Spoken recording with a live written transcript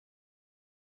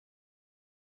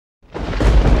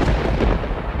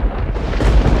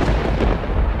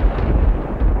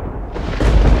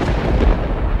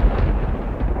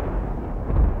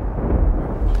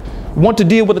want to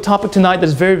deal with a topic tonight that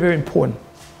is very, very important.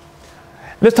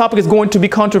 This topic is going to be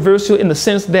controversial in the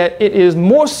sense that it is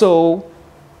more so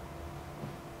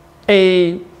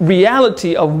a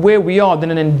reality of where we are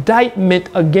than an indictment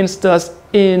against us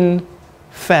in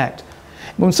fact.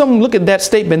 When some look at that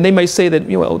statement, they may say that,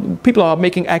 you know, people are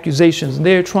making accusations.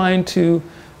 They're trying to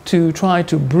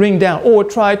bring down or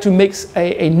try to make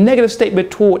a negative statement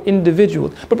toward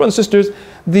individuals. But brothers and sisters,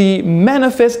 the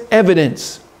manifest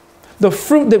evidence, the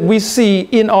fruit that we see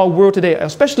in our world today,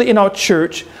 especially in our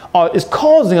church, is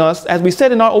causing us, as we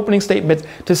said in our opening statements,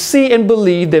 to see and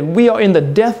believe that we are in the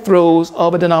death throes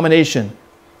of a denomination.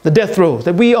 The death throes,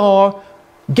 that we are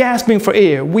gasping for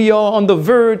air. We are on the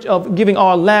verge of giving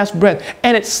our last breath.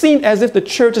 And it seemed as if the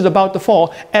church is about to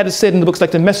fall, as it said in the books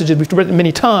like the Messages, we've read it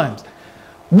many times.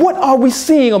 What are we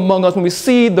seeing among us when we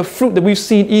see the fruit that we've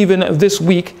seen even this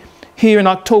week here in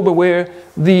October, where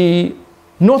the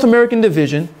North American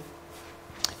Division,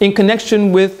 in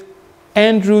connection with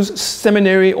Andrews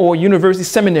Seminary or University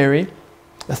Seminary,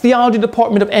 the Theology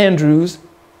Department of Andrews,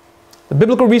 the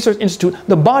Biblical Research Institute,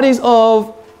 the bodies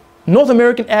of North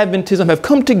American Adventism have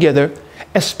come together,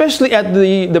 especially at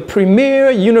the premier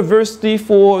university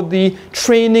for the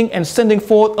training and sending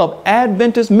forth of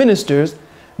Adventist ministers.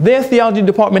 Their theology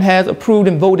department has approved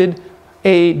and voted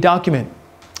a document,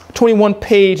 a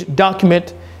 21-page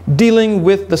document dealing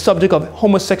with the subject of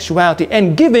homosexuality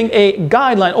and giving a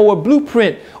guideline or a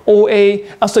blueprint or a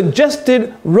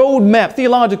suggested roadmap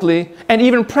theologically and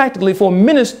even practically for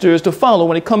ministers to follow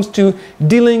when it comes to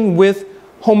dealing with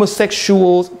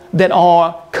homosexuals that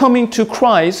are coming to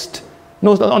Christ,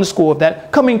 notice the underscore of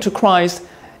that, coming to Christ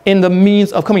in the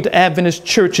means of coming to Adventist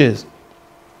churches.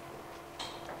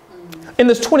 In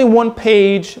this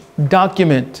 21-page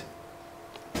document,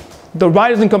 the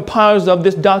writers and compilers of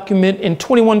this document in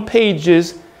 21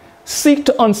 pages seek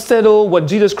to unsettle what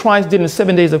Jesus Christ did in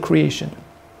 7 days of creation.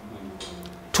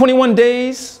 21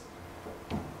 days,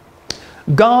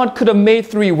 God could have made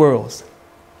 3 worlds.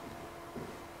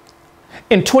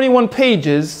 In 21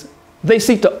 pages, they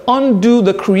seek to undo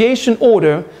the creation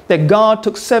order that God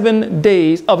took 7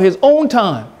 days of his own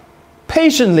time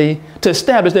patiently to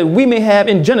establish, that we may have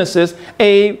in Genesis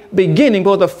a beginning,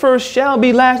 but the first shall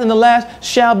be last and the last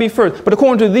shall be first. But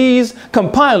according to these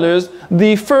compilers,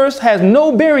 the first has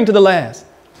no bearing to the last,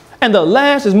 and the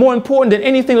last is more important than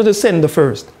anything that is said in the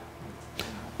first.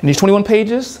 In these 21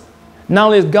 pages, not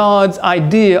only is God's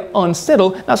idea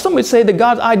unsettled, now some would say that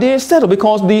God's idea is settled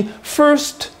because the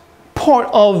first part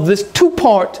of this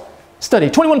 2-part study,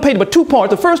 21 pages, but 2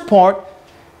 parts, the first part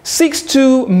seeks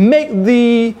to make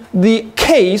the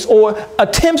case or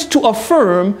attempts to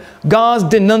affirm God's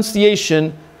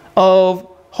denunciation of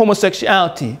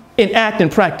homosexuality in act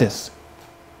and practice.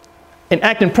 In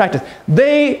act and practice.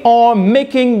 They are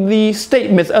making the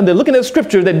statements and they're looking at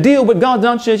scripture that deal with God's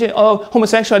denunciation of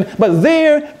homosexuality, but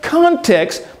their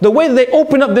context, the way that they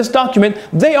open up this document,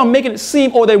 they are making it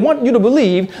seem, or they want you to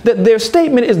believe, that their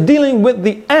statement is dealing with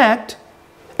the act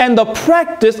and the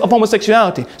practice of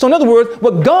homosexuality. So in other words,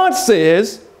 what God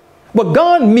says, what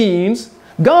God means,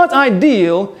 God's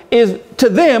ideal is to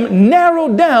them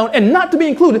narrowed down, and not to be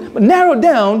included, but narrowed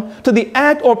down to the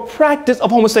act or practice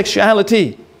of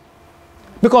homosexuality.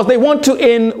 Because they want to,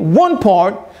 in one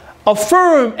part,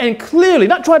 affirm and clearly,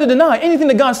 not try to deny anything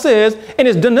that God says in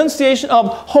his denunciation of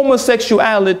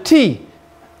homosexuality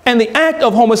and the act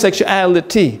of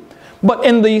homosexuality. But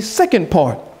in the second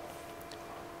part,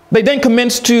 they then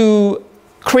commence to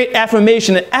create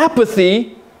affirmation and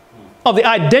apathy of the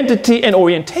identity and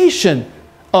orientation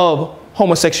of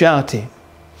homosexuality.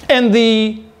 And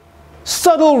the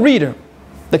subtle reader,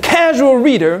 the casual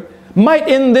reader, might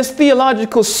in this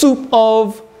theological soup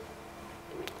of,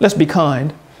 let's be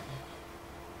kind,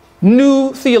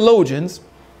 new theologians,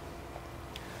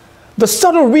 the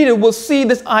subtle reader will see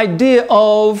this idea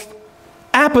of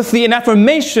apathy and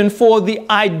affirmation for the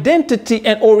identity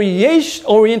and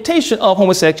orientation of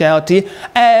homosexuality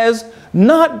as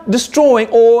not destroying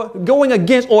or going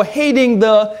against or hating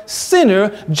the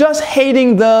sinner, just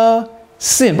hating the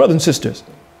sin. Brothers and sisters,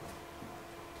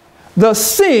 the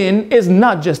sin is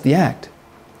not just the act.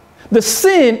 The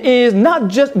sin is not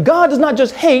just, God does not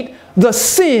just hate the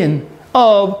sin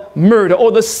of murder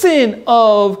or the sin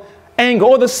of anger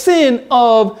or the sin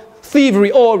of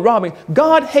thievery or robbing.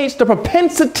 God hates the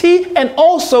propensity, and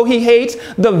also he hates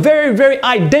the very, very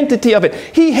identity of it.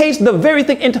 He hates the very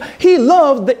thing. He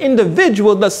loves the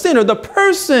individual, the sinner, the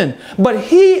person. But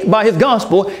he, by his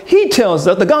gospel, he tells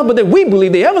us the gospel that we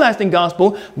believe, the everlasting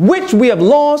gospel, which we have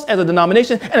lost as a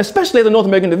denomination, and especially as a North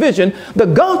American division. The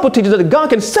gospel teaches that God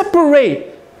can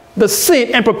separate the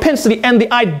sin and propensity and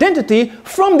the identity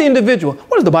from the individual.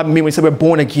 What does the Bible mean when we say we're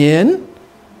born again?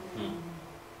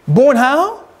 Born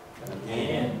how?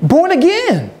 Again. Born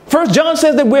again. 1 John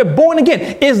says that we're born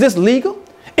again. Is this legal?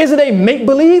 Is it a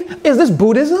make-believe? Is this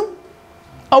Buddhism?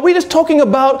 Are we just talking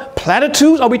about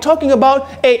platitudes? Are we talking about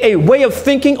a way of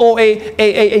thinking or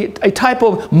a type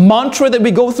of mantra that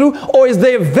we go through? Or is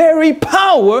there very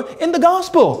power in the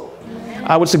gospel?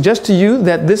 I would suggest to you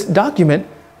that this document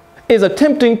is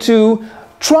attempting to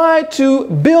try to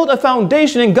build a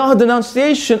foundation in God's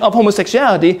denunciation of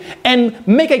homosexuality and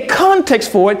make a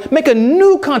context for it, make a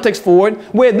new context for it,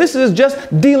 where this is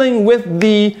just dealing with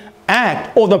the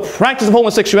act or the practice of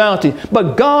homosexuality.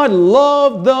 But God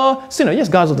loved the sinner. Yes,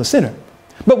 God loved the sinner.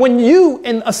 But when you,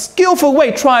 in a skillful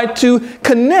way, try to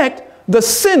connect the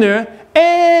sinner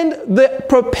and the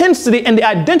propensity and the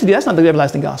identity, that's not the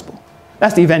everlasting gospel.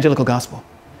 That's the evangelical gospel.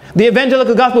 The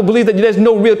evangelical gospel believes that there's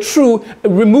no real true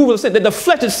removal of sin, that the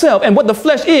flesh itself and what the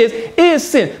flesh is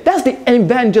sin. That's the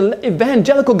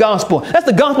evangelical gospel. That's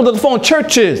the gospel of the fallen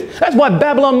churches. That's why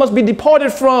Babylon must be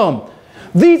departed from.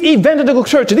 These evangelical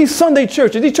churches, these Sunday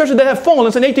churches, these churches that have fallen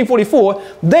since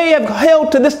 1844, they have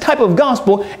held to this type of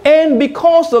gospel, and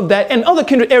because of that and other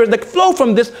kindred areas that flow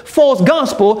from this false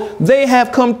gospel, they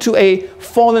have come to a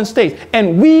fallen state.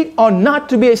 And we are not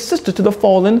to be a sister to the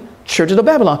fallen churches of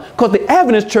Babylon, because the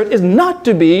Adventist church is not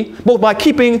to be, both by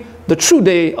keeping the true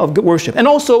day of worship and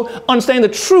also understanding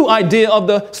the true idea of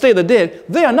the state of the dead,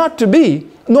 they are not to be,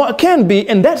 nor can be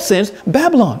in that sense,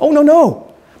 Babylon. Oh, no,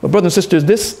 no. But brothers and sisters,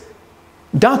 this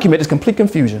document is complete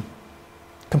confusion,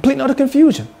 complete and utter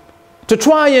confusion. To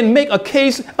try and make a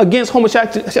case against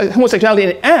homosexuality in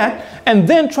an act and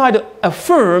then try to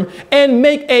affirm and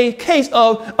make a case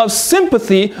of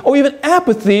sympathy or even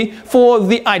apathy for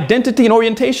the identity and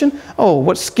orientation. Oh,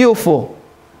 what skillful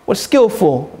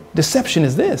deception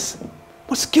is this?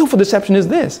 What skillful deception is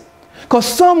this? Because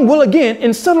some will, again,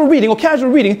 in subtle reading or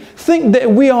casual reading, think that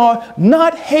we are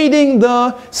not hating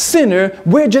the sinner,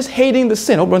 we're just hating the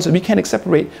sin. Oh, brothers and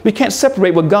sisters, we can't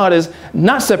separate what God has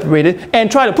not separated and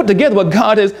try to put together what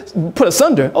God has put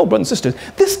asunder. Oh, brothers and sisters,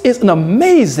 this is an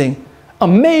amazing,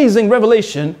 amazing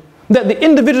revelation that the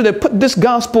individual that put this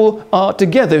gospel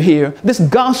together here, this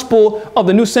gospel of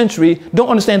the new century, don't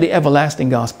understand the everlasting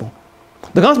gospel.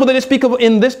 The gospel that they speak of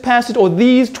in this passage or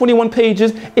these 21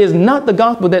 pages is not the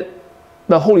gospel that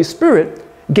the Holy Spirit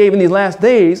gave in these last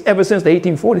days ever since the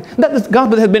 1840s. That this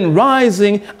gospel has been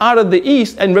rising out of the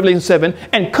east in Revelation 7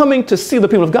 and coming to see the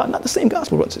people of God. Not the same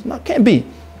gospel, brothers. No, can't be.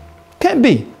 Can't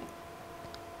be.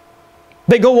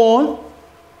 They go on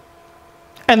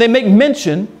and they make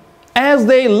mention, as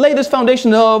they lay this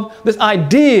foundation of this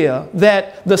idea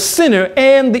that the sinner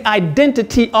and the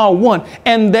identity are one,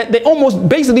 and that they almost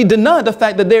basically deny the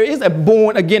fact that there is a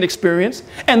born again experience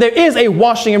and there is a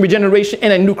washing and regeneration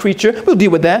in a new creature. We'll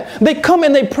deal with that. They come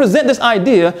and they present this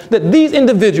idea that these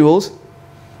individuals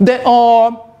that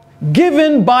are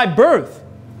given by birth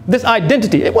this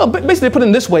identity, well, basically they put it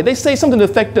in this way. They say something to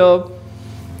the effect of,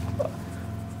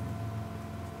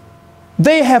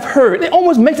 they have heard. It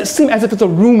almost makes it seem as if it's a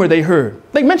rumor they heard.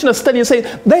 They mention a study and say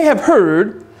they have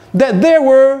heard that there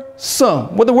were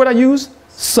some. What the word I use?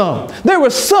 Some. There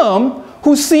were some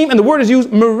who seem, and the word is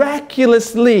used,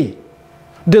 miraculously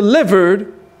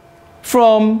delivered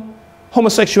from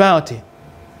homosexuality.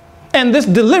 And this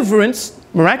deliverance,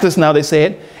 miraculous now they say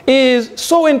it, is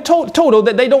so in total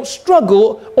that they don't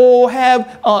struggle or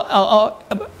have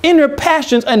inner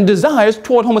passions and desires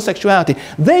toward homosexuality.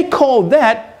 They call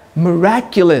that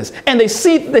miraculous. And they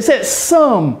said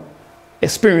some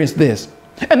experience this.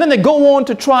 And then they go on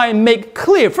to try and make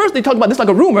clear. First they talk about this like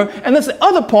a rumor, and then the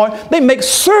other part, they make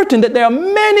certain that there are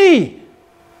many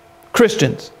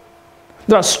Christians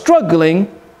that are struggling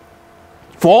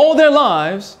for all their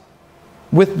lives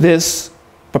with this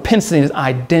propensity, this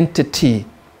identity.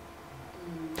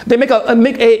 They make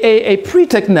a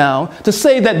pretext now to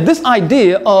say that this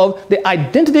idea of the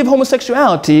identity of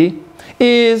homosexuality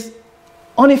is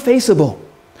uneffaceable.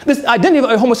 This identity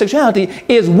of homosexuality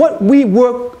is what we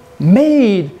were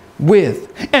made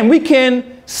with. And we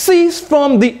can cease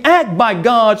from the act by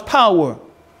God's power.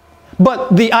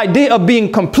 But the idea of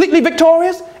being completely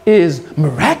victorious is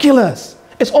miraculous.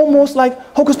 It's almost like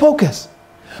hocus pocus.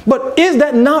 But is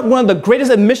that not one of the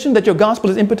greatest admissions that your gospel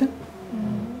is impotent?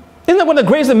 Isn't that one of the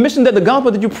greatest admissions that the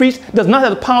gospel that you preach does not have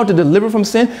the power to deliver from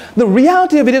sin? The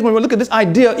reality of it is, when we look at this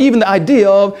idea, even the idea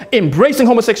of embracing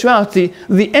homosexuality,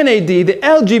 the NAD, the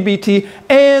LGBT,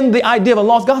 and the idea of a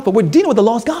lost gospel, we're dealing with the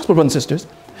lost gospel, brothers and sisters.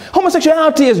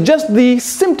 Homosexuality is just the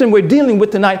symptom we're dealing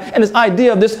with tonight, and this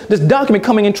idea of this document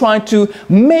coming and trying to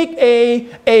make a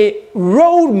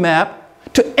roadmap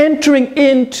to entering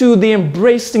into the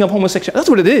embracing of homosexuality. That's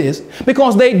what it is,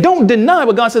 because they don't deny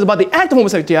what God says about the act of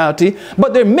homosexuality,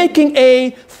 but they're making a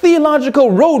theological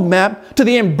roadmap to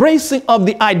the embracing of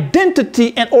the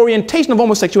identity and orientation of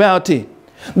homosexuality.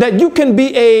 That you can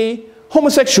be a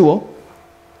homosexual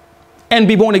and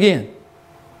be born again.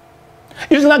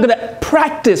 You're just not going to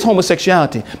practice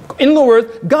homosexuality. In other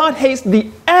words, God hates the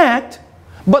act,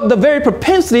 but the very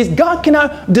propensities, God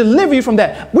cannot deliver you from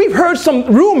that. We've heard some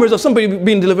rumors of somebody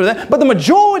being delivered from that, but the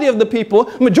majority of the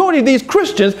people, majority of these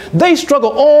Christians, they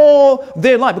struggle all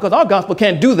their life because our gospel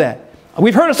can't do that.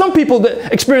 We've heard of some people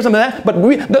that experience some of that, but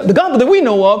the gospel that we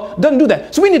know of doesn't do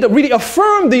that. So we need to really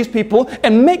affirm these people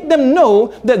and make them know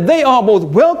that they are both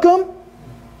welcome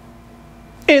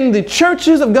in the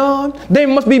churches of God. They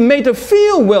must be made to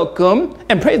feel welcome,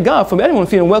 and praise God for anyone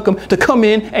feeling welcome to come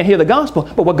in and hear the gospel.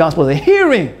 But what gospel are they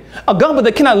hearing? A gospel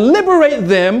that cannot liberate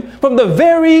them from the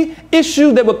very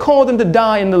issue that would cause them to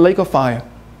die in the lake of fire.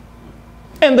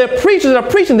 And the preachers that are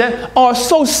preaching that are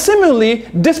so similarly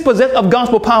dispossessed of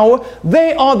gospel power.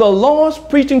 They are the lost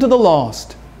preaching to the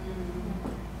lost.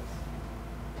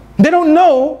 They don't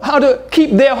know how to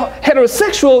keep their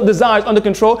heterosexual desires under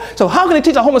control. So how can they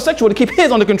teach a homosexual to keep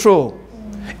his under control?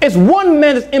 It's one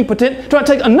man is impotent trying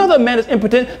to take another man is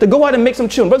impotent to go out and make some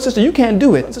children. Brother, sister, you can't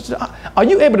do it. Sister, are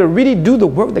you able to really do the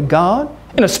work that God,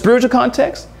 in a spiritual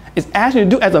context, is asking you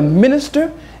to do as a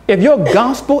minister if your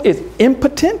gospel is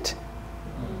impotent?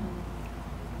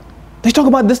 They talk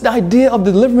about this idea of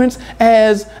deliverance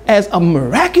as a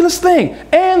miraculous thing,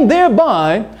 and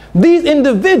thereby these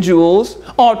individuals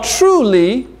are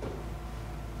truly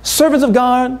servants of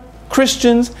God,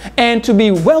 Christians, and to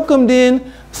be welcomed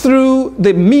in through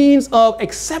the means of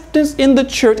acceptance in the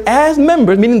church as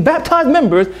members, meaning baptized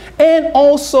members, and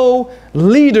also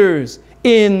leaders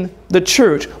in the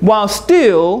church, while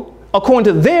still,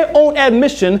 according to their own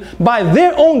admission, by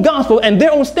their own gospel and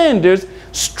their own standards,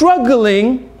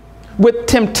 struggling with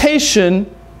temptation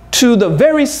to the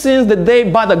very sins that they,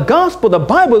 by the gospel, the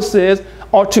Bible says,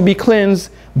 are to be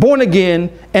cleansed, born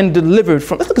again, and delivered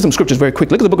from. Let's look at some scriptures very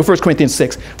quickly. Look at the book of 1 Corinthians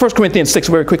 6. 1 Corinthians 6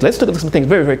 very quickly. Let's look at some things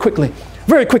very, very quickly.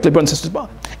 Very quickly, brothers and sisters.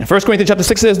 And 1 Corinthians chapter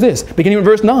 6 says this, beginning with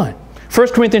verse 9. 1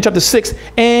 Corinthians chapter 6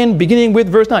 and beginning with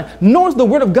verse 9. Notice the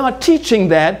word of God teaching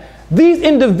that these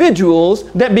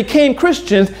individuals that became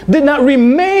Christians did not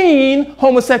remain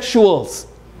homosexuals.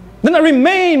 Did not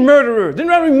remain murderers, did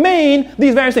not remain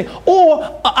these various things,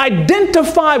 or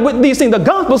identify with these things. The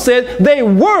gospel said they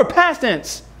were past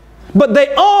tense, but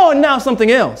they are now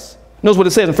something else. Notice what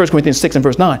it says in 1 Corinthians 6 and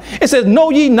verse 9. It says, know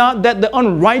ye not that the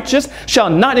unrighteous shall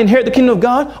not inherit the kingdom of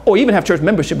God, or even have church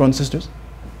membership, brothers and sisters?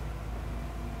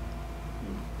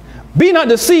 Be not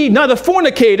deceived, neither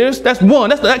fornicators, that's one,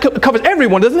 that covers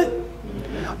everyone, doesn't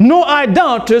it? Nor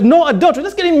idolaters, nor adulterers.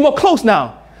 Let's get even more close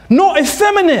now. Nor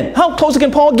effeminate. How close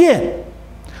can Paul get?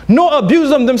 Nor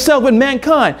abusers of themselves with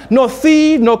mankind, nor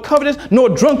thieves, nor covetous, nor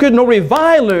drunkards, nor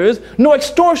revilers, nor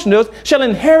extortioners shall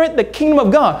inherit the kingdom of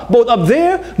God, both up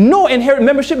there, nor inherit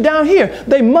membership down here.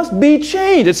 They must be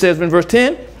changed, it says in verse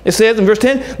 10. It says in verse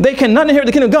 10, they cannot inherit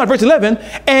the kingdom of God. Verse 11,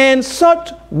 and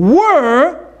such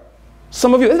were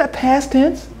some of you. Is that past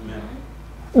tense? Amen.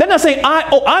 They're not saying,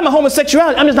 I'm a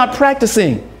homosexuality, I'm just not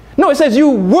practicing. No, it says you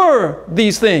were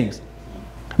these things.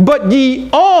 But ye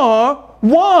are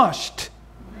washed.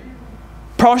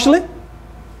 Partially.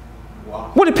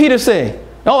 Wow. What did Peter say?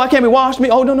 Oh, I can't be washed.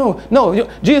 Oh, no.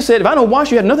 Jesus said, if I don't wash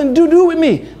you, have nothing to do with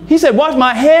me. He said, wash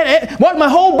my head, wash my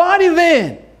whole body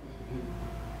then.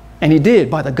 And he did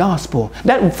by the gospel.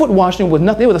 That foot washing was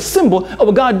nothing. It was a symbol of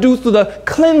what God does through the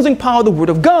cleansing power of the word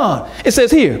of God. It says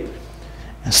here,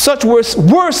 such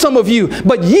were some of you,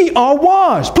 but ye are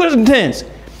washed. Present tense.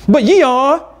 But ye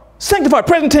are sanctified,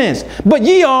 present tense. But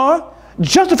ye are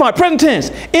justified, present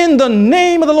tense, in the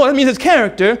name of the Lord. That means his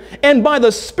character, and by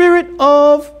the Spirit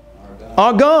of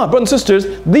our God. Brothers and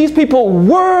sisters, these people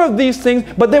were these things,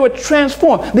 but they were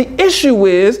transformed. The issue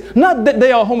is not that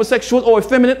they are homosexuals or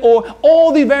effeminate or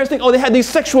all these various things, or they had these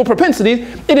sexual propensities.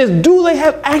 It is, do they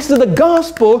have access to the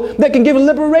gospel that can give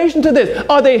liberation to this?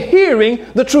 Are they hearing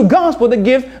the true gospel that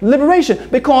gives liberation?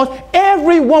 Because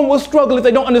everyone will struggle if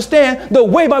they don't understand the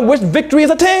way by which victory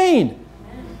is attained.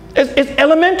 It's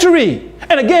elementary.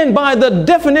 And again, by the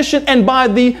definition and by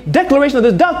the declaration of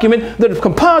this document, the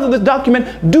compilers of this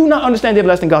document do not understand the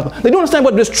everlasting gospel. They don't understand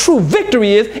what this true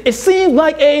victory is. It seems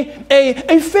like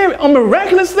a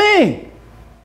miraculous thing.